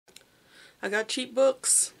I got cheap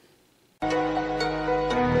books. Hi,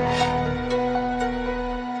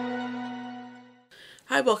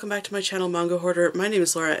 welcome back to my channel Manga Hoarder. My name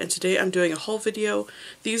is Laura and today I'm doing a haul video.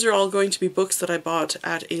 These are all going to be books that I bought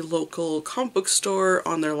at a local comic book store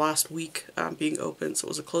on their last week being open, so it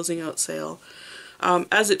was a closing out sale.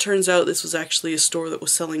 As it turns out, this was actually a store that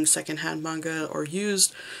was selling secondhand manga or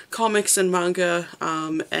used comics and manga,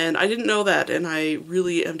 and I didn't know that, and I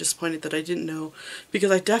really am disappointed that I didn't know,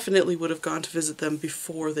 because I definitely would have gone to visit them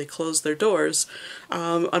before they closed their doors.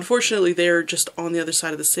 Unfortunately, they're just on the other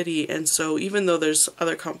side of the city, and so even though there's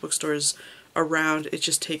other comic book stores around, it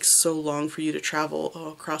just takes so long for you to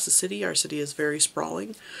travel across the city. Our city is very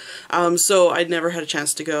sprawling. So I'd never had a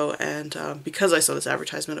chance to go, and because I saw this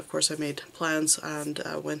advertisement, of course I made plans and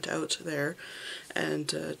went out there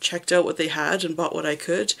and checked out what they had and bought what I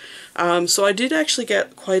could. So I did actually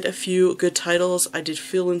get quite a few good titles. I did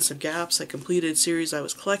fill in some gaps. I completed series I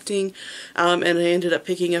was collecting, and I ended up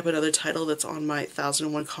picking up another title that's on my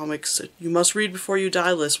 1001 Comics You Must Read Before You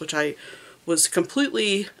Die list, which I was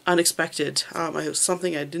completely unexpected. It was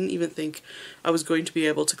something I didn't even think I was going to be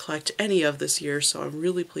able to collect any of this year, so I'm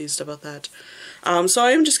really pleased about that. So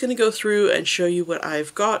I am just going to go through and show you what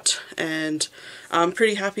I've got, and I'm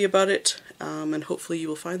pretty happy about it, and hopefully you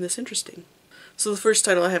will find this interesting. So the first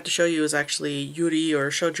title I have to show you is actually Yuri or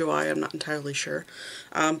Shoujoi, I'm not entirely sure,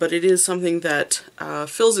 but it is something that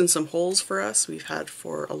fills in some holes for us. We've had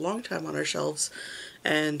for a long time on our shelves,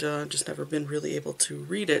 and just never been really able to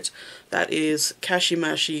read it. That is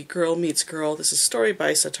Kashimashi, Girl Meets Girl. This is a story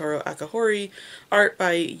by Satoru Akihori, art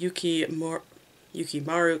by Yukimaru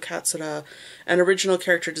Katsura, and original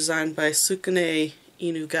character design by Sukune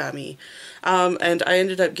Inugami. And I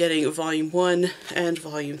ended up getting Volume 1 and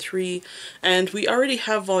Volume 3, and we already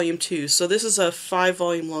have Volume 2, so this is a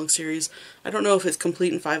 5-volume long series. I don't know if it's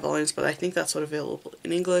complete in 5 volumes, but I think that's what's available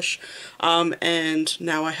in English. And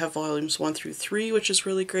now I have Volumes 1 through 3, which is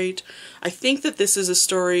really great. I think that this is a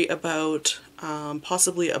story about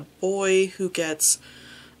possibly a boy who gets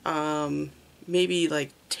maybe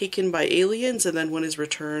like taken by aliens, and then when is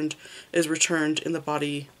returned in the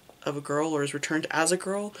body of a girl, or is returned as a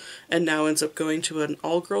girl, and now ends up going to an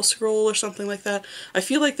all-girl school or something like that. I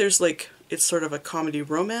feel like there's it's sort of a comedy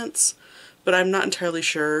romance, but I'm not entirely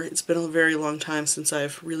sure. It's been a very long time since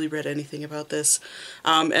I've really read anything about this,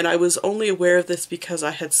 and I was only aware of this because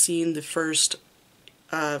I had seen the first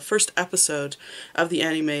episode of the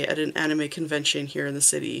anime at an anime convention here in the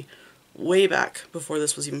city way back before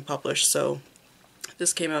this was even published. So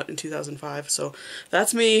this came out in 2005, so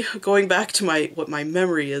that's me going back to what my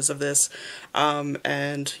memory is of this,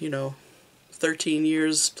 and you know, 13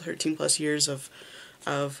 plus years of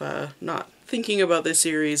not thinking about this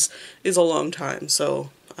series is a long time. So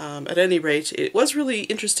at any rate, it was really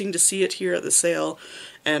interesting to see it here at the sale,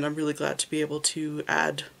 and I'm really glad to be able to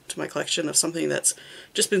add to my collection of something that's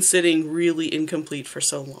just been sitting really incomplete for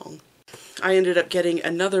so long. I ended up getting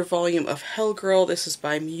another volume of Hell Girl. This is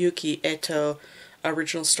by Miyuki Eto,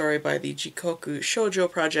 original story by the Jikoku Shoujo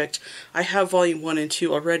Project. I have Volume 1 and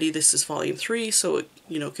 2 already. This is Volume 3, so it,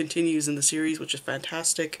 you know, continues in the series, which is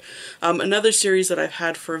fantastic. Another series that I've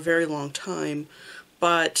had for a very long time,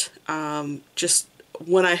 but just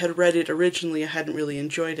when I had read it originally, I hadn't really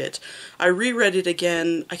enjoyed it. I reread it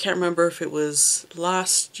again. I can't remember if it was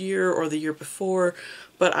last year or the year before,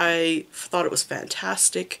 but I thought it was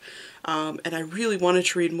fantastic. And I really wanted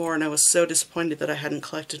to read more, and I was so disappointed that I hadn't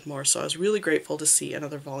collected more, so I was really grateful to see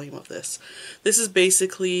another volume of this. This is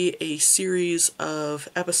basically a series of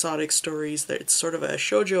episodic stories that it's sort of a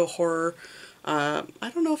shoujo horror. I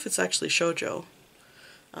don't know if it's actually shoujo.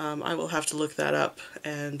 I will have to look that up,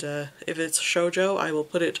 and if it's shoujo, I will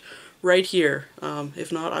put it right here.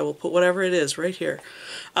 If not, I will put whatever it is right here.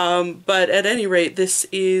 But at any rate, this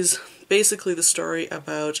is basically the story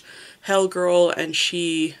about Hell Girl, and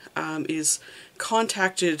she is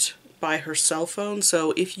contacted by her cell phone.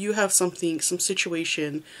 So if you have some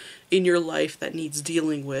situation in your life that needs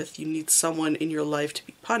dealing with, you need someone in your life to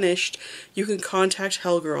be punished, you can contact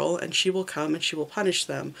Hell Girl and she will come and she will punish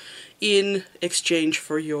them in exchange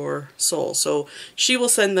for your soul. So she will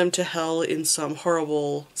send them to hell in some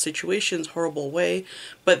horrible situations, horrible way,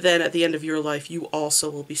 but then at the end of your life you also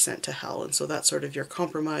will be sent to hell, and so that's sort of your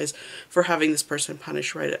compromise for having this person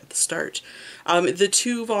punished right at the start. The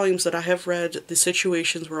 2 volumes that I have read, the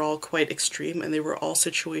situations were all quite extreme, and they were all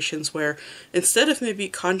situations where instead of maybe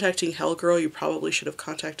contacting Hell Girl, you probably should have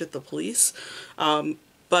contacted the police.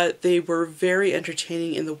 But they were very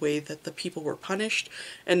entertaining in the way that the people were punished,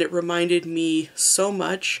 and it reminded me so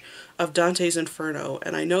much of Dante's Inferno.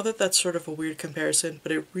 And I know that that's sort of a weird comparison,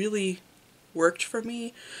 but it really worked for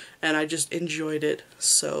me, and I just enjoyed it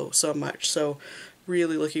so much. So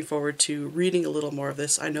really looking forward to reading a little more of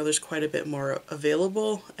this. I know there's quite a bit more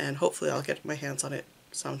available, and hopefully I'll get my hands on it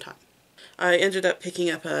sometime. I ended up picking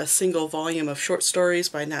up a single volume of short stories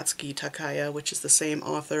by Natsuki Takaya, which is the same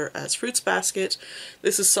author as Fruits Basket.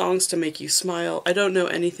 This is Songs to Make You Smile. I don't know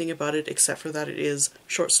anything about it except for that it is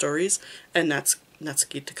short stories and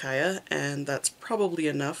Natsuki Takaya, and that's probably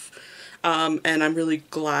enough. And I'm really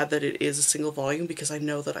glad that it is a single volume, because I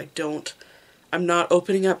know that I'm not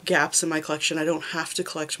opening up gaps in my collection. I don't have to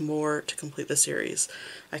collect more to complete the series.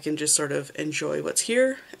 I can just sort of enjoy what's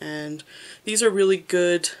here, and these are really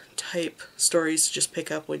good type stories to just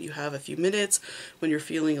pick up when you have a few minutes, when you're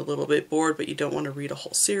feeling a little bit bored but you don't want to read a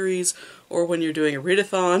whole series, or when you're doing a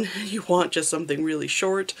readathon and you want just something really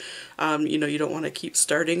short. You know, you don't want to keep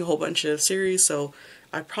starting a whole bunch of series, so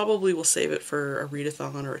I probably will save it for a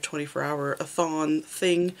readathon or a 24-hour-a-thon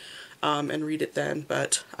thing, and read it then,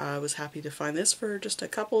 but I was happy to find this for just a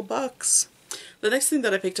couple bucks. The next thing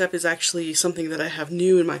that I picked up is actually something that I have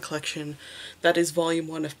new in my collection. That is Volume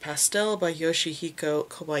 1 of Pastel by Yoshihiko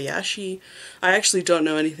Kobayashi. I actually don't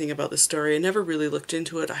know anything about this story. I never really looked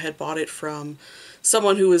into it. I had bought it from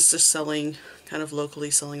someone who was just selling, kind of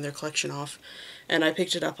locally selling their collection off, and I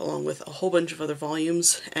picked it up along with a whole bunch of other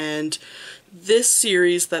volumes. And this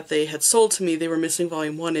series that they had sold to me, they were missing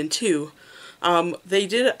Volume 1 and 2. They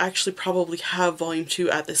did actually probably have Volume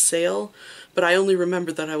 2 at the sale, but I only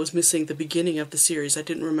remembered that I was missing the beginning of the series. I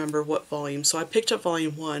didn't remember what volume, so I picked up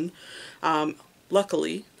Volume 1.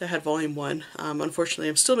 Luckily, they had Volume 1. Unfortunately,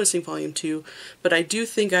 I'm still missing Volume 2, but I do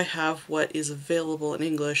think I have what is available in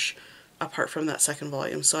English apart from that second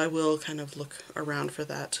volume, so I will kind of look around for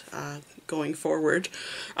that going forward.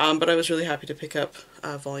 But I was really happy to pick up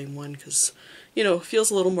Volume 1 because, you know, it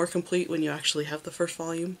feels a little more complete when you actually have the first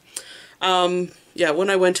volume. Yeah, when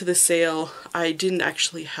I went to the sale, I didn't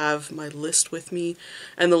actually have my list with me,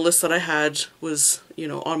 and the list that I had was, you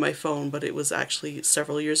know, on my phone, but it was actually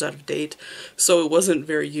several years out of date, so it wasn't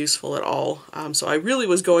very useful at all. So I really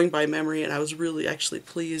was going by memory, and I was really actually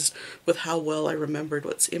pleased with how well I remembered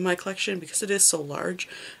what's in my collection, because it is so large,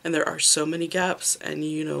 and there are so many gaps, and,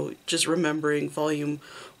 you know, just remembering Volume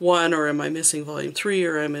 1, or am I missing Volume 3,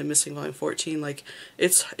 or am I missing Volume 14, like,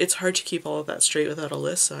 it's hard to keep all of that straight without a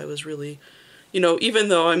list, so I was really, you know, even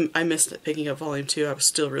though I missed picking up Volume 2, I was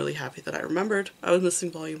still really happy that I remembered I was missing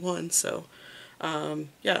Volume 1, so,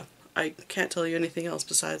 yeah, I can't tell you anything else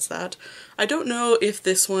besides that. I don't know if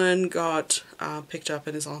this one got picked up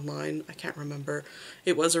and is online. I can't remember.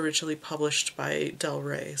 It was originally published by Del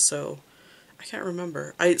Rey, so I can't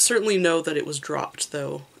remember. I certainly know that it was dropped,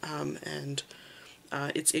 though, and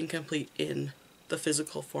it's incomplete in the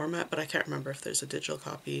physical format, but I can't remember if there's a digital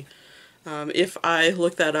copy. If I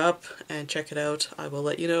look that up and check it out, I will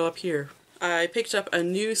let you know up here. I picked up a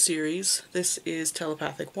new series. This is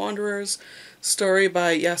Telepathic Wanderers, story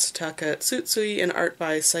by Yasutaka Tsutsui and art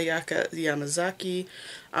by Sayaka Yamazaki.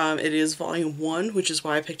 It is Volume 1, which is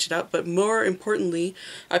why I picked it up, but more importantly,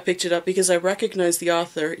 I picked it up because I recognize the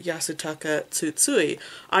author, Yasutaka Tsutsui.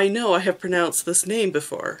 I know I have pronounced this name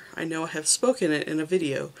before. I know I have spoken it in a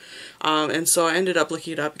video. And so I ended up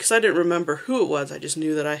looking it up because I didn't remember who it was. I just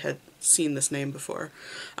knew that I had seen this name before.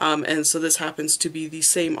 And so this happens to be the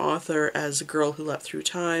same author as A Girl Who Leapt Through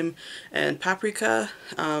Time and Paprika.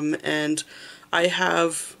 And I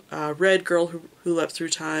have read Girl Who Leapt Through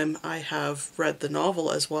Time. I have read the novel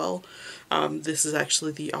as well. This is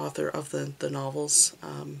actually the author of the novels.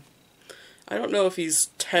 I don't know if he's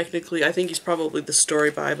technically, I think he's probably the story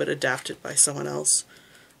by, but adapted by someone else,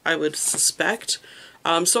 I would suspect.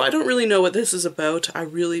 So I don't really know what this is about. I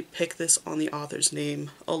really picked this on the author's name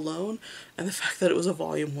alone, and the fact that it was a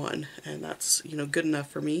Volume 1, and that's, you know, good enough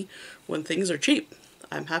for me when things are cheap.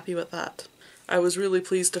 I'm happy with that. I was really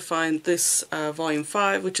pleased to find this Volume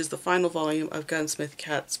 5, which is the final volume of Gunsmith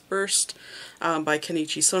Cat's Burst by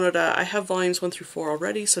Kenichi Sonoda. I have Volumes 1 through 4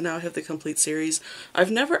 already, so now I have the complete series. I've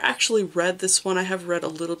never actually read this one. I have read a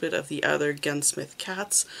little bit of the other Gunsmith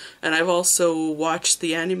Cats, and I've also watched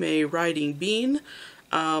the anime Riding Bean,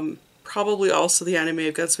 probably also the anime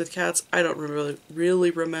of Gunsmith Cats. I don't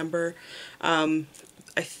really remember. I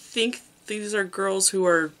think these are girls who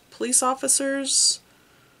are police officers.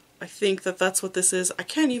 I think that that's what this is. I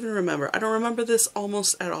can't even remember. I don't remember this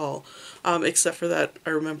almost at all, except for that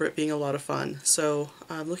I remember it being a lot of fun. So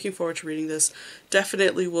I'm looking forward to reading this.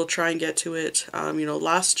 Definitely will try and get to it. You know,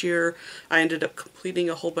 last year I ended up completing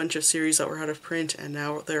a whole bunch of series that were out of print, and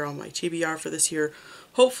now they're on my TBR for this year.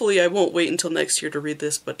 Hopefully I won't wait until next year to read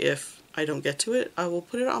this, but if I don't get to it, I will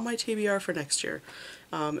put it on my TBR for next year.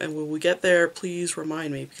 And when we get there, please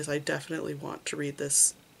remind me, because I definitely want to read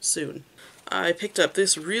this soon. I picked up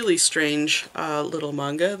this really strange little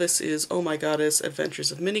manga. This is Oh My Goddess,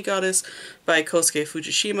 Adventures of Mini Goddess by Kousuke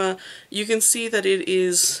Fujishima. You can see that it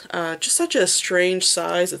is just such a strange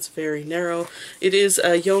size. It's very narrow. It is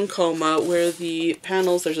a yonkoma where the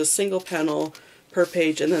panels, there's a single panel per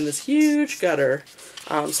page and then this huge gutter.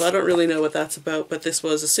 So I don't really know what that's about, but this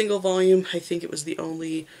was a single volume. I think it was the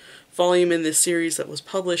only volume in this series that was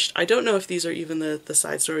published. I don't know if these are even the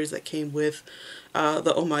side stories that came with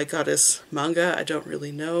the Oh My Goddess manga. I don't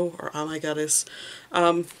really know, or Oh My Goddess.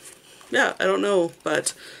 Yeah, I don't know,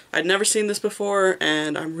 but I'd never seen this before,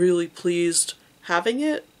 and I'm really pleased having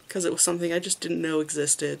it, because it was something I just didn't know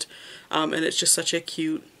existed. And it's just such a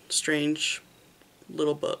cute, strange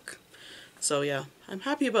little book. So yeah, I'm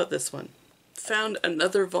happy about this one. Found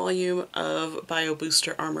another volume of Bio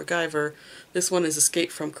Booster Armor Guyver. This one is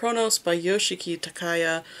Escape from Kronos by Yoshiki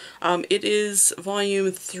Takaya. It is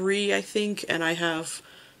volume 3, I think, and I have,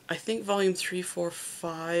 I think, volume 3, 4,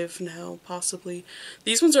 5 now, possibly.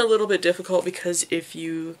 These ones are a little bit difficult because if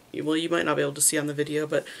you, well, you might not be able to see on the video,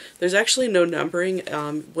 but there's actually no numbering.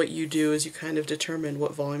 What you do is you kind of determine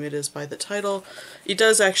what volume it is by the title. It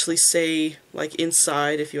does actually say, like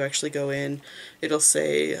inside, if you actually go in, it'll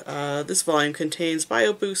say, this volume contains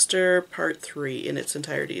Bio Booster Part 3 in its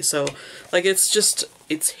entirety. So, like, it's just,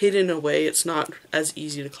 it's hidden away. It's not as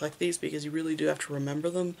easy to collect these because you really do have to remember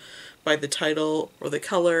them by the title or the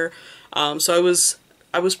color. So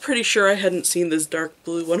I was pretty sure I hadn't seen this dark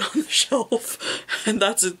blue one on the shelf, and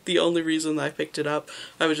that's the only reason I picked it up.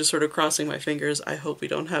 I was just sort of crossing my fingers. I hope we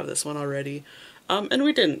don't have this one already. And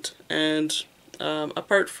we didn't. And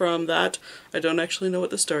apart from that, I don't actually know what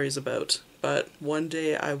the story is about. But one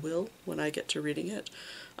day I will, when I get to reading it.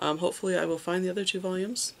 Hopefully I will find the other 2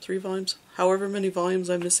 volumes, 3 volumes, however many volumes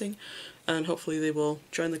I'm missing, and hopefully they will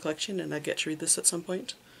join the collection and I get to read this at some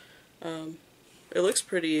point. It looks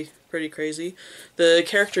pretty crazy. The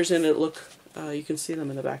characters in it look, you can see them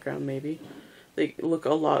in the background maybe, they look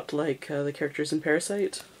a lot like the characters in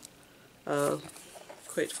Parasite.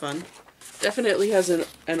 Quite fun. Definitely has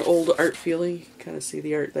an old art feeling. You can kind of see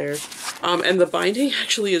the art there. And the binding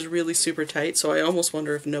actually is really super tight, so I almost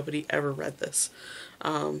wonder if nobody ever read this.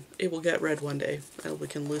 It will get read one day, and we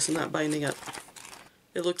can loosen that binding up.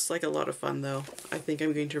 It looks like a lot of fun though. I think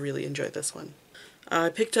I'm going to really enjoy this one. I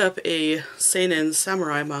picked up a seinen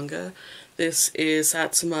samurai manga. This is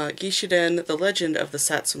Satsuma Gishiden, The Legend of the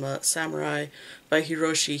Satsuma Samurai by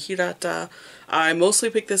Hiroshi Hirata. I mostly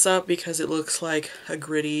picked this up because it looks like a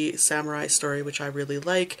gritty samurai story, which I really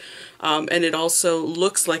like. And it also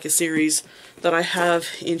looks like a series that I have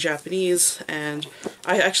in Japanese, and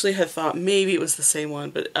I actually had thought maybe it was the same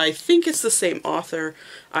one, but I think it's the same author.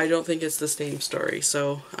 I don't think it's the same story.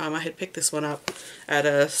 So I had picked this one up at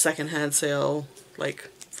a secondhand sale, like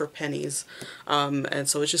for pennies, and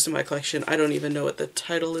so it's just in my collection. I don't even know what the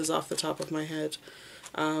title is off the top of my head,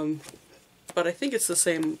 but I think it's the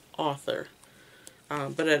same author.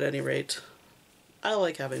 But at any rate, I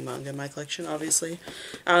like having manga in my collection, obviously.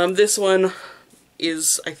 This one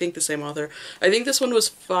is, I think, the same author. I think this one was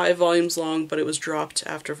 5 volumes long, but it was dropped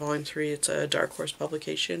after volume 3. It's a Dark Horse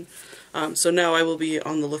publication. So now I will be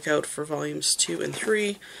on the lookout for volumes 2 and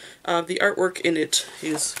 3. The artwork in it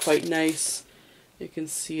is quite nice. You can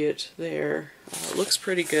see it there. It looks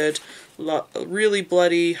pretty good. Really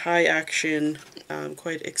bloody, high action,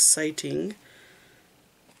 quite exciting.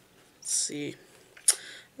 Let's see.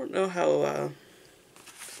 I don't know how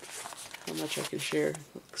much I can share.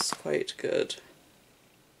 Looks quite good.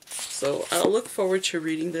 So I'll look forward to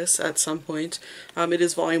reading this at some point. It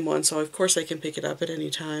is volume 1, so of course I can pick it up at any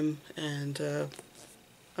time, and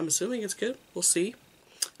I'm assuming it's good. We'll see.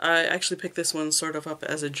 I actually picked this one sort of up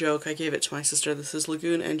as a joke. I gave it to my sister. This is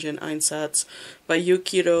Lagoon Engine Einsatz by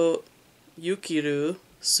Yukiru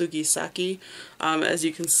Sugisaki. As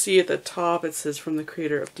you can see at the top, it says from the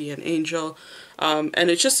creator of D and Angel. And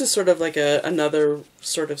it just is sort of like another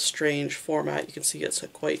sort of strange format. You can see it's a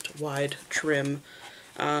quite wide trim.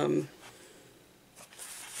 The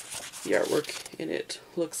artwork in it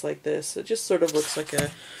looks like this. It just sort of looks like a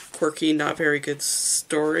quirky, not very good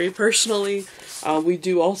story, personally. We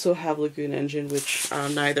do also have Lagoon Engine, which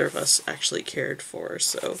neither of us actually cared for,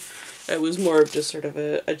 so it was more of just sort of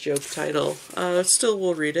a joke title. Still,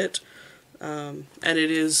 we'll read it. And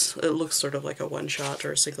it looks sort of like a one-shot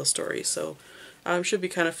or a single story, so should be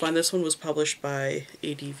kind of fun. This one was published by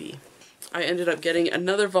ADV. I ended up getting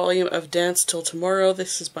another volume of Dance Till Tomorrow.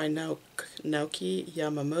 This is by Naoki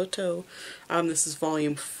Yamamoto. This is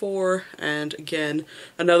volume 4, and again,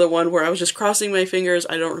 another one where I was just crossing my fingers.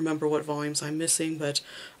 I don't remember what volumes I'm missing, but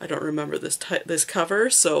I don't remember this cover,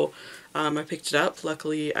 so I picked it up.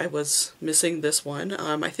 Luckily, I was missing this one.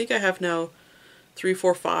 I think I have now 3,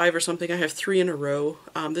 4, 5 or something. I have 3 in a row.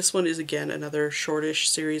 This one is again another shortish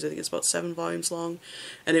series. I think it's about 7 volumes long,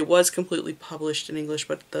 and it was completely published in English,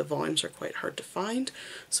 but the volumes are quite hard to find.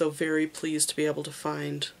 So very pleased to be able to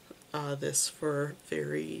find this for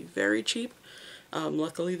very, very cheap.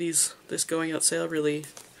 Luckily this going out sale really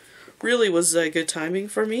was good timing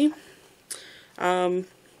for me.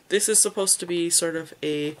 This is supposed to be sort of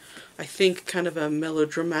I think kind of a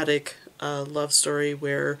melodramatic love story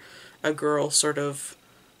where a girl sort of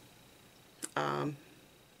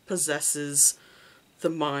possesses the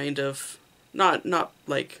mind of, not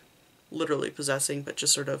like literally possessing, but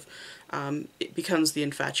just sort of it becomes the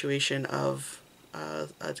infatuation of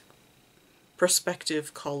a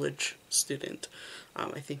prospective college student.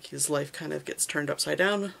 I think his life kind of gets turned upside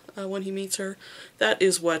down when he meets her. That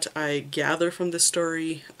is what I gather from this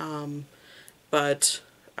story, but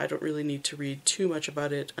I don't really need to read too much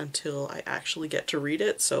about it until I actually get to read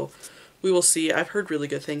it, so we will see. I've heard really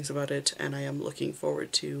good things about it, and I am looking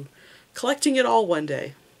forward to collecting it all one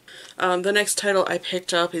day. The next title I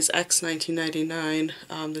picked up is X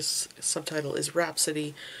 1999. This subtitle is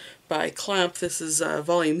Rhapsody by Clamp. This is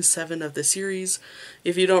volume 7 of the series.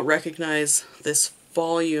 If you don't recognize this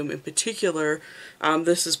volume in particular,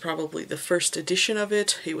 this is probably the first edition of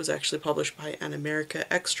it. It was actually published by An America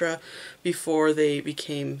Extra before they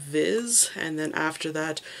became Viz, and then after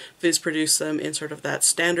that Viz produced them in sort of that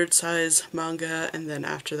standard size manga, and then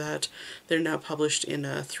after that they're now published in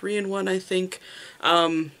a 3-in-1, I think.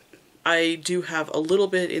 I do have a little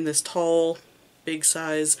bit in this tall big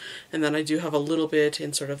size, and then I do have a little bit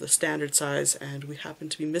in sort of the standard size, and we happen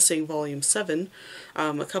to be missing volume 7.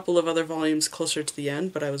 A couple of other volumes closer to the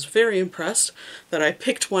end, but I was very impressed that I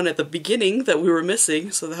picked one at the beginning that we were missing,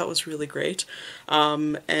 so that was really great.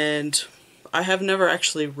 And I have never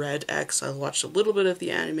actually read X. I watched a little bit of the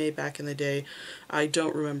anime back in the day. I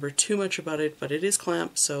don't remember too much about it, but it is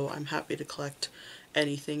Clamp, so I'm happy to collect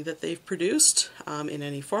anything that they've produced in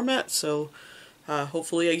any format, so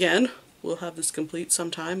hopefully again we'll have this complete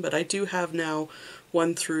sometime, but I do have now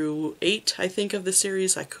 1 through 8, I think, of the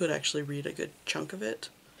series. I could actually read a good chunk of it.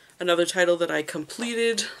 Another title that I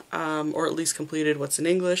completed, or at least completed what's in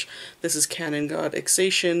English, this is Canon God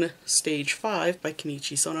Exation Stage 5 by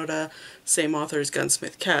Kenichi Sonoda, same author as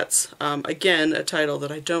Gunsmith Cats. Again, a title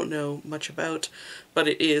that I don't know much about, but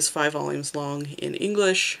it is 5 volumes long in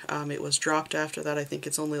English. It was dropped after that. I think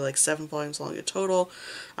it's only like 7 volumes long in total,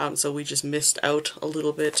 so we just missed out a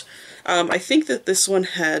little bit. I think that this one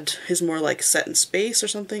is more like set in space or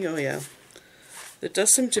something. Oh yeah. It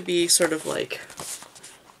does seem to be sort of like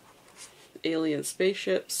alien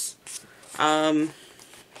spaceships. Don't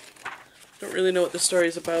really know what the story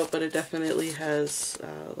is about, but it definitely has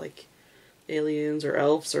like aliens or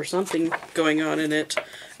elves or something going on in it.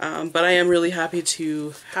 But I am really happy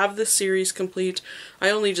to have this series complete. I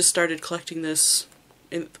only just started collecting this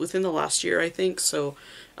within the last year, I think, so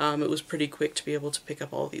it was pretty quick to be able to pick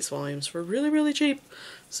up all these volumes for really, really cheap.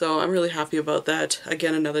 So I'm really happy about that.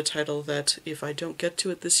 Again, another title that if I don't get to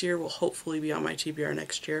it this year will hopefully be on my TBR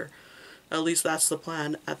next year. At least that's the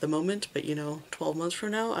plan at the moment, but you know, 12 months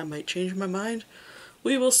from now I might change my mind.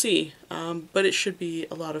 We will see, but it should be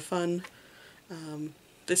a lot of fun.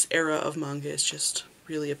 This era of manga is just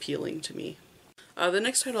really appealing to me. The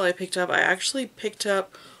next title I picked up, I actually picked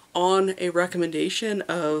up on a recommendation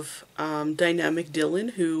of Dynamic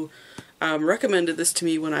Dylan, who recommended this to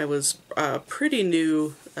me when I was a pretty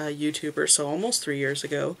new YouTuber, so almost 3 years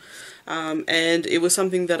ago. And it was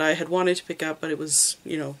something that I had wanted to pick up, but it was,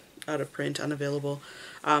 you know, out of print, unavailable.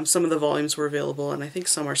 Some of the volumes were available, and I think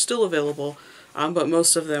some are still available, but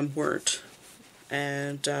most of them weren't.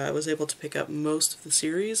 And I was able to pick up most of the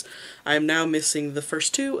series. I am now missing the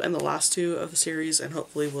first 2 and the last 2 of the series, and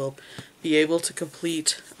hopefully will be able to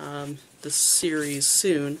complete the series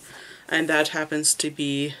soon. And that happens to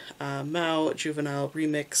be Mao Juvenile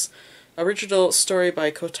Remix. Original story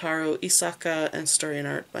by Kotaro Isaka and story and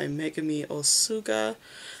art by Megumi Osuga.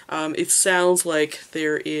 It sounds like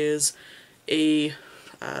there is a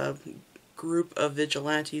group of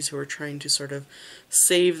vigilantes who are trying to sort of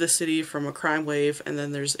save the city from a crime wave, and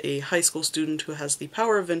then there's a high school student who has the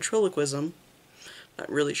power of ventriloquism,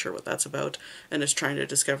 not really sure what that's about, and is trying to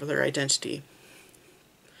discover their identity.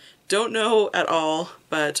 Don't know at all,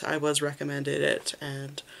 but I was recommended it,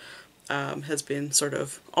 and has been sort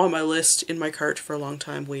of on my list in my cart for a long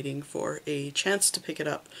time, waiting for a chance to pick it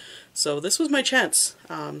up. So this was my chance.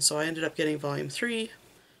 So I ended up getting Volume 3,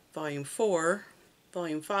 Volume 4,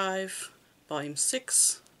 Volume 5, Volume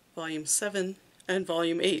 6, Volume 7, and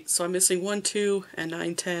Volume 8. So I'm missing 1, 2, and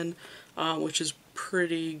 9, 10, which is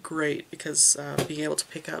pretty great because being able to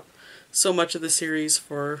pick up so much of the series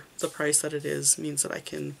for the price that it is means that I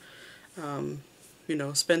can, you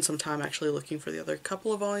know, spend some time actually looking for the other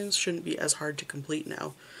couple of volumes. Shouldn't be as hard to complete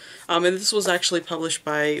now. And this was actually published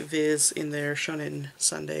by Viz in their Shonen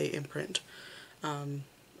Sunday imprint.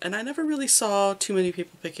 And I never really saw too many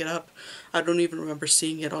people pick it up. I don't even remember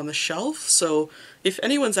seeing it on the shelf, so if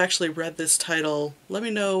anyone's actually read this title, let me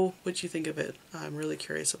know what you think of it. I'm really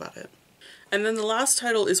curious about it. And then the last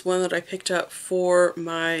title is one that I picked up for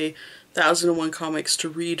my 1001 Comics to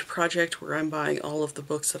Read project, where I'm buying all of the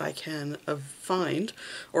books that I can find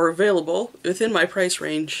or available within my price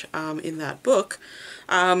range in that book.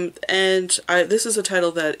 This is a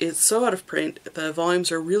title that is so out of print. The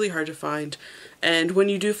volumes are really hard to find, and when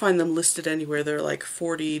you do find them listed anywhere, they're like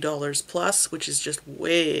 $40 plus, which is just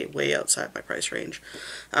way, way outside my price range.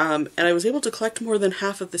 And I was able to collect more than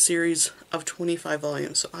half of the series of 25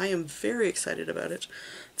 volumes, so I am very excited about it.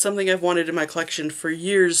 It's something I've wanted in my collection for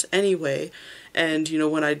years anyway, and you know,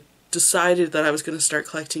 when I decided that I was going to start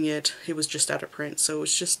collecting it, it was just out of print, so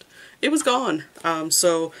it was gone.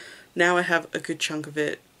 So now I have a good chunk of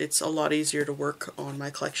it. It's a lot easier to work on my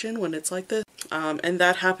collection when it's like this. And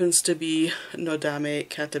that happens to be Nodame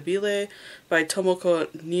Cantabile by Tomoko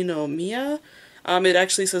Ninomiya. It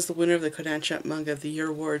actually says the winner of the Kodansha Manga of the Year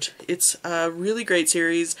award. It's a really great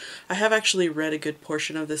series. I have actually read a good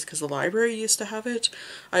portion of this because the library used to have it.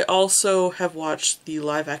 I also have watched the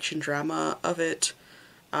live action drama of it.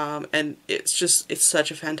 And it's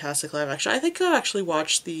such a fantastic live action. I think I actually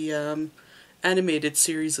watched the animated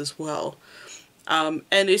series as well. And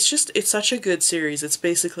it's such a good series. It's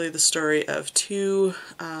basically the story of two,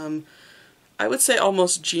 I would say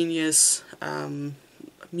almost genius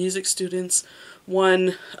music students.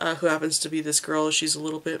 One who happens to be this girl, she's a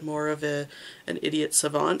little bit more of an idiot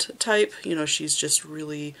savant type. You know, she's just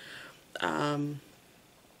really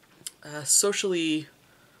socially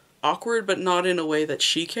awkward, but not in a way that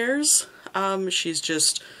she cares. She's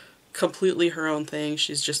just completely her own thing.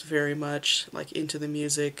 She's just very much like into the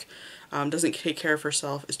music, doesn't take care of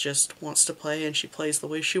herself, is just wants to play, and she plays the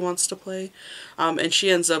way she wants to play. And she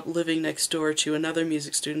ends up living next door to another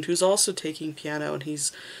music student who's also taking piano, and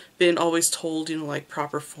he's been always told, you know, like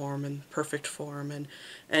proper form and perfect form,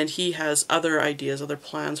 and he has other ideas, other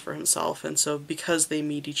plans for himself. And so because they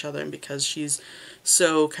meet each other and because she's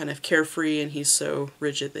so kind of carefree and he's so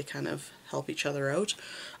rigid, they kind of help each other out.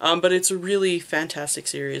 But it's a really fantastic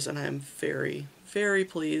series, and I'm very, very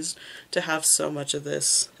pleased to have so much of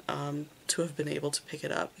this, to have been able to pick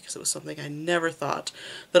it up, because it was something I never thought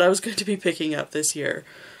that I was going to be picking up this year,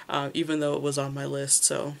 even though it was on my list.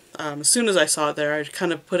 So as soon as I saw it there, I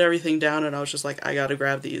kind of put everything down and I was just like, I gotta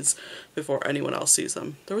grab these before anyone else sees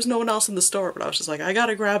them. There was no one else in the store, but I was just like, I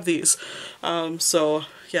gotta grab these. So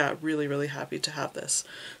yeah, really, really happy to have this.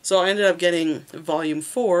 So I ended up getting Volume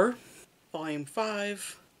 4, Volume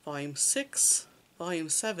 5, Volume 6, Volume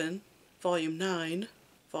 7, Volume 9,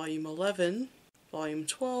 Volume 11, Volume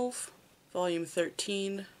 12, Volume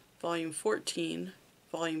 13, Volume 14,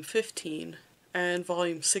 Volume 15, and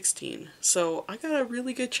Volume 16. So I got a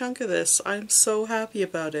really good chunk of this. I'm so happy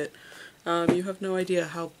about it. You have no idea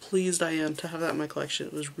how pleased I am to have that in my collection.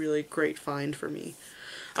 It was really a great find for me.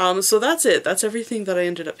 So that's it. That's everything that I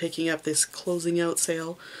ended up picking up this closing out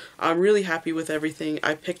sale. I'm really happy with everything.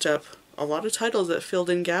 I picked up a lot of titles that filled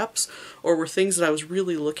in gaps or were things that I was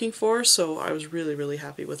really looking for, so I was really, really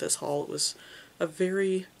happy with this haul. It was a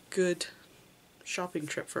very good shopping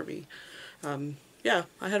trip for me. Yeah,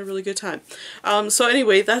 I had a really good time. So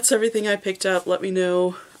anyway, that's everything I picked up. Let me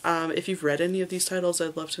know if you've read any of these titles.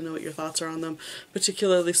 I'd love to know what your thoughts are on them,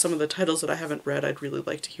 particularly some of the titles that I haven't read. I'd really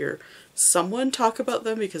like to hear someone talk about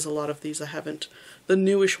them, because a lot of these I haven't, the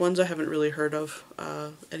newish ones I haven't really heard of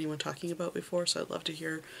anyone talking about before, so I'd love to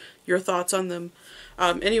hear your thoughts on them.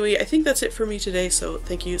 Anyway, I think that's it for me today, so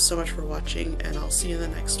thank you so much for watching, and I'll see you in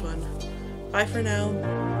the next one. Bye for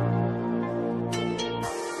now.